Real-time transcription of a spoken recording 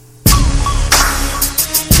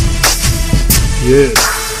Yeah.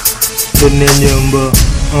 Tene nyumba.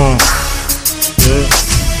 Yeah.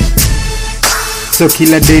 So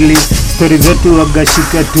kila daily story zetu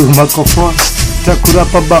wagashika tu makofo.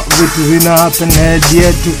 Takurapa ba vitu zina happen head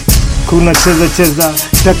yetu. Kuna cheza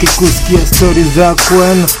taki kusikia story za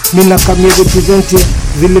kwenu. Mina kami represent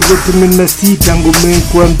zile vitu nimesi tangu mimi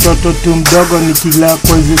kwa mtoto tu mdogo nikila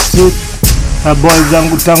kwa hizi street. Boys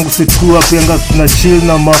zangu tangu sikuwa pianga tuna chill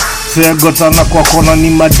na masegotana kwa kona ni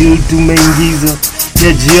madil tumeingiza.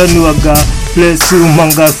 Ya jioni waga place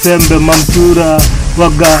umanga sembe mamtura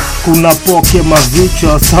waga kuna poke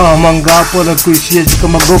mavichwa sawa manga hapo na kuishia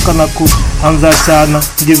kama goka na kuanza chana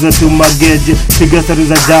giza tu mageje piga story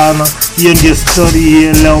za jana. Hiyo ndio story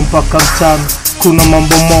ya leo mpaka mchana. Kuna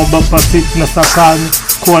mambo moba pasiti na sakani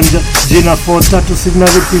kwanja jina Foti Tatu sina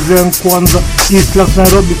represent kwanza East Class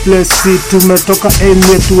Nairobi place C. Tumetoka aim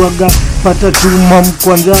yetu waga pata tu mam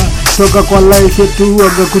kwanja toka kwa life yetu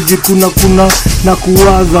waga kujikuna na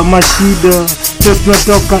kuwaza mashida. Test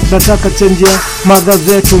natoka nataka change ya madha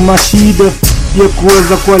zetu mashida ya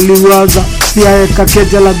kuweza kuwaliwaza pia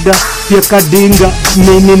kakeja labda pia kadinga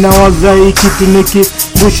mimi na waza hii kitu niki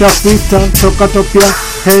busha freestyle toka topia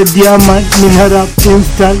head ya minhara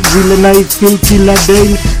instant vile na feel kila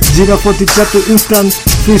day jina Foti Tatu instant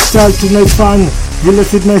freestyle tunaifanya vile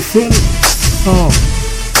sidna feel